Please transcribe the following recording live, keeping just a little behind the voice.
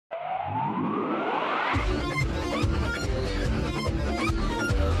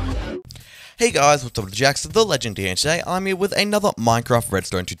Hey guys, what's up, jjaaxxthelegend here, and today I'm here with another Minecraft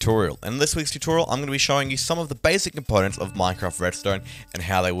Redstone tutorial. In this week's tutorial, I'm going to be showing you some of the basic components of Minecraft Redstone and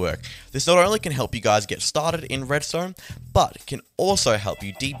how they work. This not only can help you guys get started in Redstone, but can also help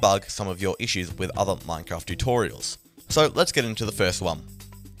you debug some of your issues with other Minecraft tutorials. So let's get into the first one.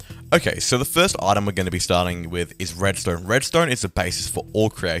 Okay, so the first item we're going to be starting with is redstone. Redstone is the basis for all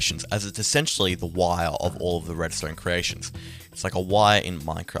creations, as it's essentially the wire of all of the redstone creations. It's like a wire in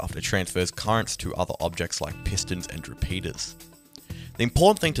Minecraft. It transfers currents to other objects like pistons and repeaters. The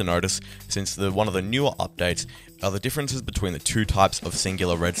important thing to notice, since one of the newer updates, are the differences between the two types of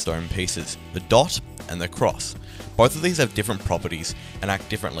singular redstone pieces, the dot and the cross. Both of these have different properties and act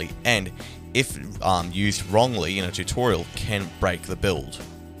differently, and if used wrongly in a tutorial, can break the build.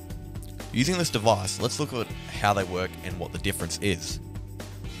 Using this device, let's look at how they work and what the difference is.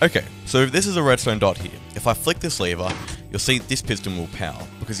 Okay, so this is a redstone dot here. If I flick this lever, you'll see this piston will power,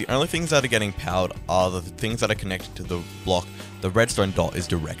 because the only things that are getting powered are the things that are connected to the block the redstone dot is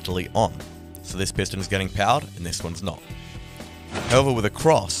directly on. So this piston is getting powered and this one's not. However, with a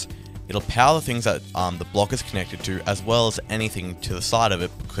cross, it'll power the things that the block is connected to, as well as anything to the side of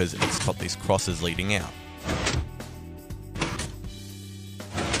it, because it's got these crosses leading out.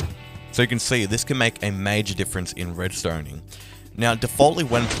 So you can see this can make a major difference in redstoning. Now, defaultly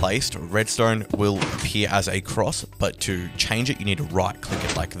when placed, redstone will appear as a cross, but to change it you need to right click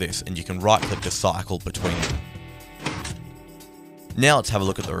it like this, and you can right click to cycle between them. Now let's have a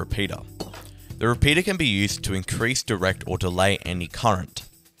look at the repeater. The repeater can be used to increase, direct or delay any current.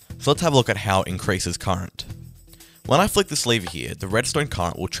 So let's have a look at how it increases current. When I flick this lever here, the redstone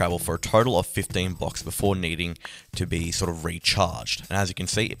current will travel for a total of 15 blocks before needing to be sort of recharged. And as you can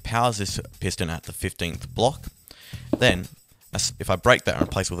see, it powers this piston at the 15th block. Then, if I break that and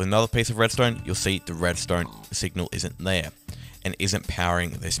replace it with another piece of redstone, you'll see the redstone signal isn't there and isn't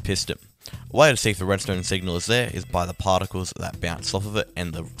powering this piston. A way to see if the redstone signal is there is by the particles that bounce off of it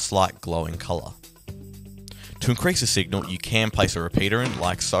and the slight glowing color. To increase the signal, you can place a repeater in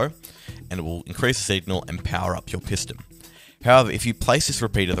like so, and it will increase the signal and power up your piston. However, if you place this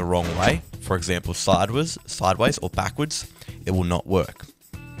repeater the wrong way, for example sideways or backwards, it will not work.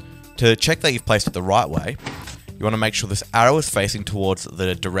 To check that you've placed it the right way, you want to make sure this arrow is facing towards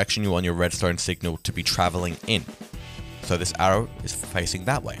the direction you want your redstone signal to be traveling in. So this arrow is facing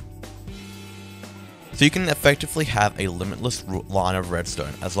that way. So you can effectively have a limitless line of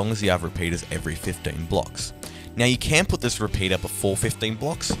redstone as long as you have repeaters every 15 blocks. Now you can put this repeater before 15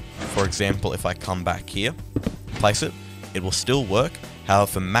 blocks. For example, if I come back here, place it, it will still work.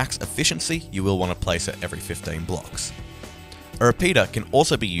 However, for max efficiency, you will want to place it every 15 blocks. A repeater can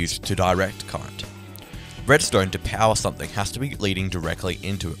also be used to direct current. Redstone to power something has to be leading directly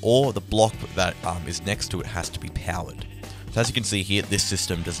into it, or the block that is next to it has to be powered. So as you can see here, this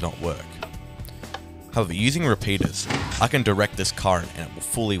system does not work. However, using repeaters, I can direct this current and it will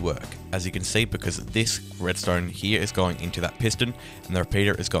fully work, as you can see, because this redstone here is going into that piston and the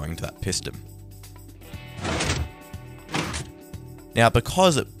repeater is going to that piston. Now,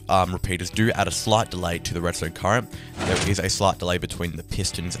 because repeaters do add a slight delay to the redstone current, there is a slight delay between the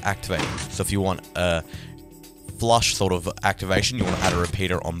pistons activating. So if you want a flush sort of activation, you want to add a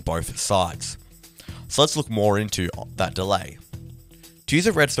repeater on both sides. So let's look more into that delay. To use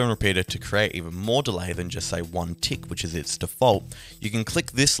a redstone repeater to create even more delay than just say one tick, which is its default, you can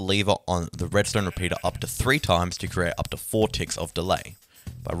click this lever on the redstone repeater up to 3 times to create up to 4 ticks of delay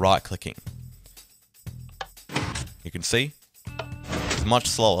by right clicking. You can see it's much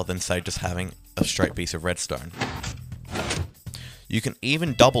slower than say just having a straight piece of redstone. You can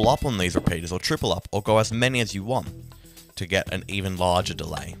even double up on these repeaters or triple up or go as many as you want to get an even larger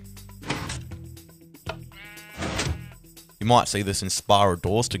delay. You might see this in spiral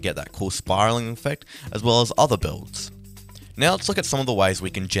doors to get that cool spiraling effect, as well as other builds. Now let's look at some of the ways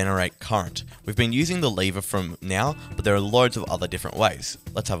we can generate current. We've been using the lever from now, but there are loads of other different ways.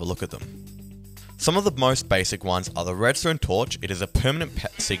 Let's have a look at them. Some of the most basic ones are the redstone torch. It is a permanent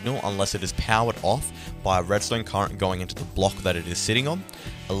signal unless it is powered off by a redstone current going into the block that it is sitting on.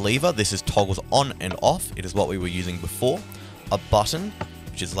 A lever, this is toggles on and off. It is what we were using before. A button,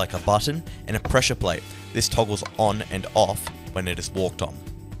 which is like a button, and a pressure plate. This toggles on and off when it is walked on.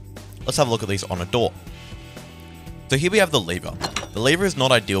 Let's have a look at these on a door. So here we have the lever. The lever is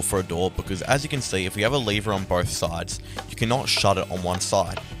not ideal for a door because, as you can see, if we have a lever on both sides, you cannot shut it on one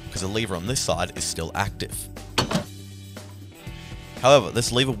side because the lever on this side is still active. However,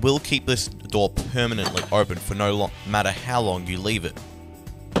 this lever will keep this door permanently open for no matter how long you leave it.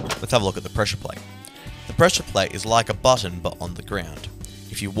 Let's have a look at the pressure plate. The pressure plate is like a button but on the ground.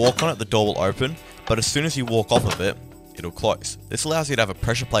 If you walk on it, the door will open, but as soon as you walk off of it, it'll close. This allows you to have a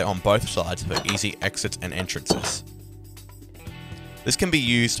pressure plate on both sides for easy exits and entrances. This can be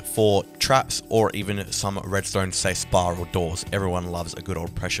used for traps or even some redstone, say spiral doors. Everyone loves a good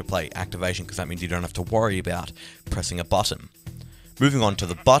old pressure plate activation because that means you don't have to worry about pressing a button. Moving on to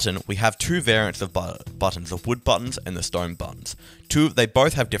the button, we have two variants of buttons, the wood buttons and the stone buttons. They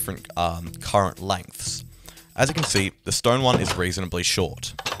both have different current lengths. As you can see, the stone one is reasonably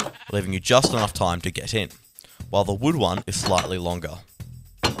short, leaving you just enough time to get in, while the wood one is slightly longer.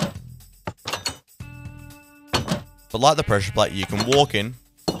 But like the pressure plate, you can walk in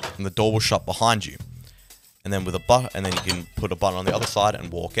and the door will shut behind you. And then with then you can put a button on the other side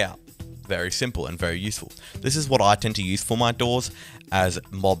and walk out. Very simple and very useful. This is what I tend to use for my doors, as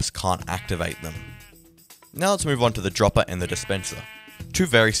mobs can't activate them. Now let's move on to the dropper and the dispenser. Two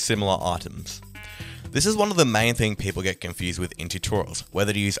very similar items. This is one of the main things people get confused with in tutorials,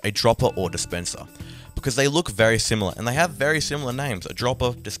 whether to use a dropper or dispenser, because they look very similar and they have very similar names. A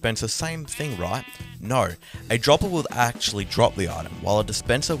dropper, dispenser, same thing, right? No, a dropper will actually drop the item, while a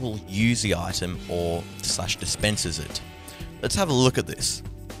dispenser will use the item or /dispenses it. Let's have a look at this.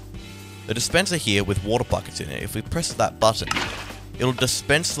 The dispenser here with water buckets in it, if we press that button, it'll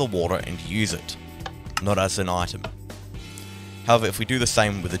dispense the water and use it, not as an item. However, if we do the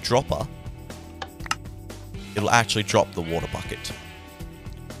same with a dropper, it'll actually drop the water bucket.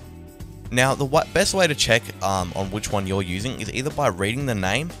 Now, the best way to check on which one you're using is either by reading the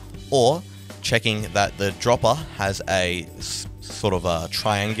name or checking that the dropper has a sort of a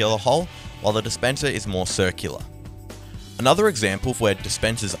triangular hole, while the dispenser is more circular. Another example of where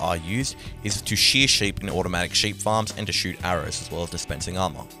dispensers are used is to shear sheep in automatic sheep farms and to shoot arrows, as well as dispensing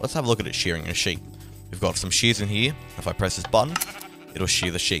armor. Let's have a look at it shearing a sheep. We've got some shears in here. If I press this button, it'll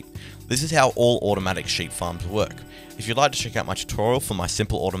shear the sheep. This is how all automatic sheep farms work. If you'd like to check out my tutorial for my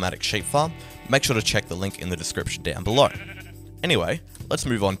simple automatic sheep farm, make sure to check the link in the description down below. Anyway, let's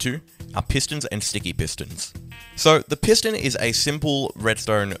move on to our pistons and sticky pistons. So the piston is a simple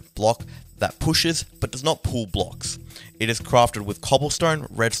redstone block that pushes but does not pull blocks. It is crafted with cobblestone,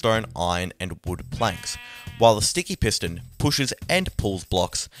 redstone, iron and wood planks, while the sticky piston pushes and pulls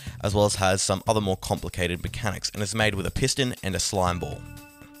blocks, as well as has some other more complicated mechanics, and is made with a piston and a slime ball.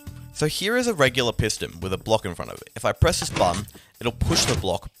 So here is a regular piston with a block in front of it. If I press this button, it'll push the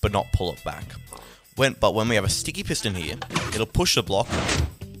block but not pull it back. But when we have a sticky piston here, it'll push the block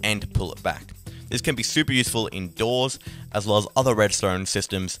and pull it back. This can be super useful indoors, as well as other redstone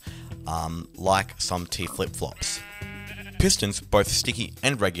systems like some T flip-flops. Pistons, both sticky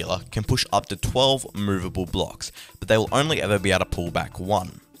and regular, can push up to 12 movable blocks, but they will only ever be able to pull back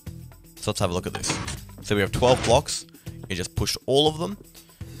one. So let's have a look at this. So we have 12 blocks, you just pushed all of them,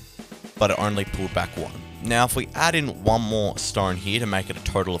 but it only pulled back one. Now if we add in one more stone here to make it a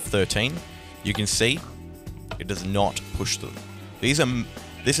total of 13, you can see it does not push them.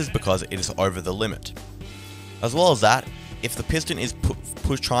 This is because it is over the limit. As well as that, if the piston is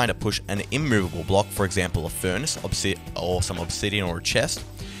trying to push an immovable block, for example a furnace, or some obsidian or a chest,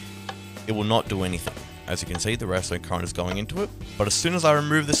 it will not do anything. As you can see, the redstone current is going into it, but as soon as I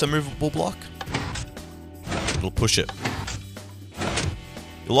remove this immovable block, it'll push it.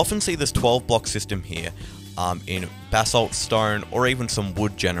 You'll often see this 12 block system here in basalt, stone, or even some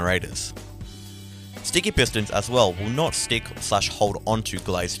wood generators. Sticky pistons as well will not stick / hold onto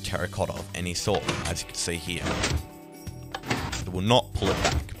glazed terracotta of any sort, as you can see here. It will not pull it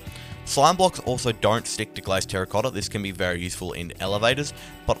back. Slime blocks also don't stick to glazed terracotta. This can be very useful in elevators,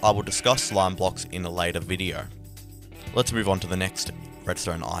 but I will discuss slime blocks in a later video. Let's move on to the next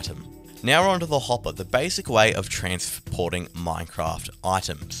redstone item. Now we're onto the hopper, the basic way of transporting Minecraft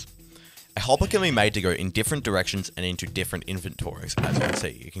items. A hopper can be made to go in different directions and into different inventories. As you can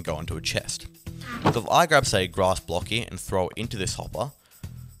see, you can go into a chest. So if I grab, say, a grass block here and throw it into this hopper,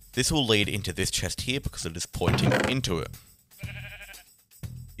 this will lead into this chest here because it is pointing into it.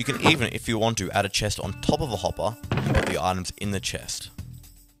 You can even, if you want to, add a chest on top of a hopper and put the items in the chest.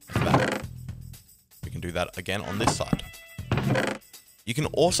 Like that. We can do that again on this side. You can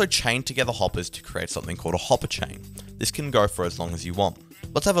also chain together hoppers to create something called a hopper chain. This can go for as long as you want.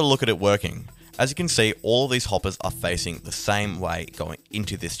 Let's have a look at it working. As you can see, all of these hoppers are facing the same way going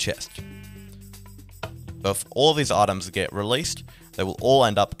into this chest. So if all of these items get released, they will all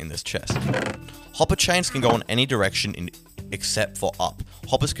end up in this chest. Hopper chains can go in any direction except for up.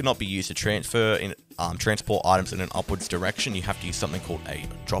 Hoppers cannot be used to transport items in an upwards direction. You have to use something called a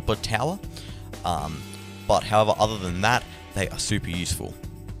dropper tower. But however, other than that, they are super useful.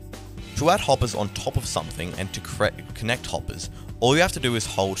 To add hoppers on top of something and to connect hoppers, all you have to do is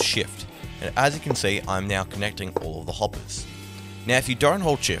hold shift. And as you can see, I'm now connecting all of the hoppers. Now if you don't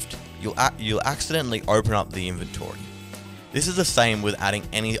hold shift, you'll accidentally open up the inventory. This is the same with adding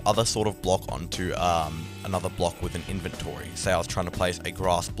any other sort of block onto another block with an inventory. Say I was trying to place a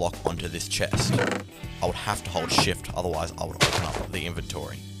grass block onto this chest. I would have to hold shift, otherwise I would open up the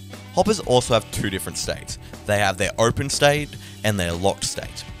inventory. Hoppers also have two different states. They have their open state and their locked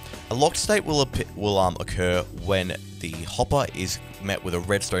state. A locked state will occur when the hopper is met with a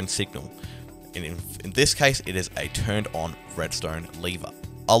redstone signal. In this case, it is a turned on redstone lever.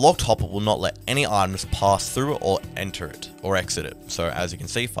 A locked hopper will not let any items pass through or enter it, or exit it. So as you can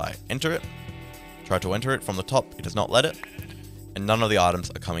see, if I enter it, try to enter it from the top, it does not let it, and none of the items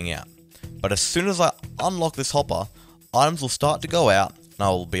are coming out. But as soon as I unlock this hopper, items will start to go out, and I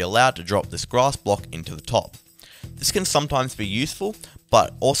will be allowed to drop this grass block into the top. This can sometimes be useful,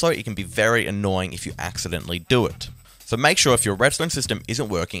 but also it can be very annoying if you accidentally do it. So make sure if your redstone system isn't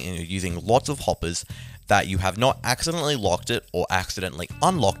working and you're using lots of hoppers, that you have not accidentally locked it or accidentally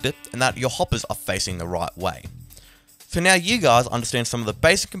unlocked it, and that your hoppers are facing the right way. So now you guys understand some of the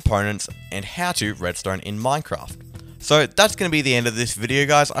basic components and how to redstone in Minecraft. So that's going to be the end of this video,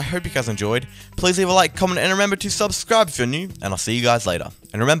 guys. I hope you guys enjoyed. Please leave a like, comment, and remember to subscribe if you're new, and I'll see you guys later.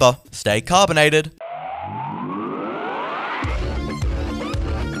 And remember, stay carbonated.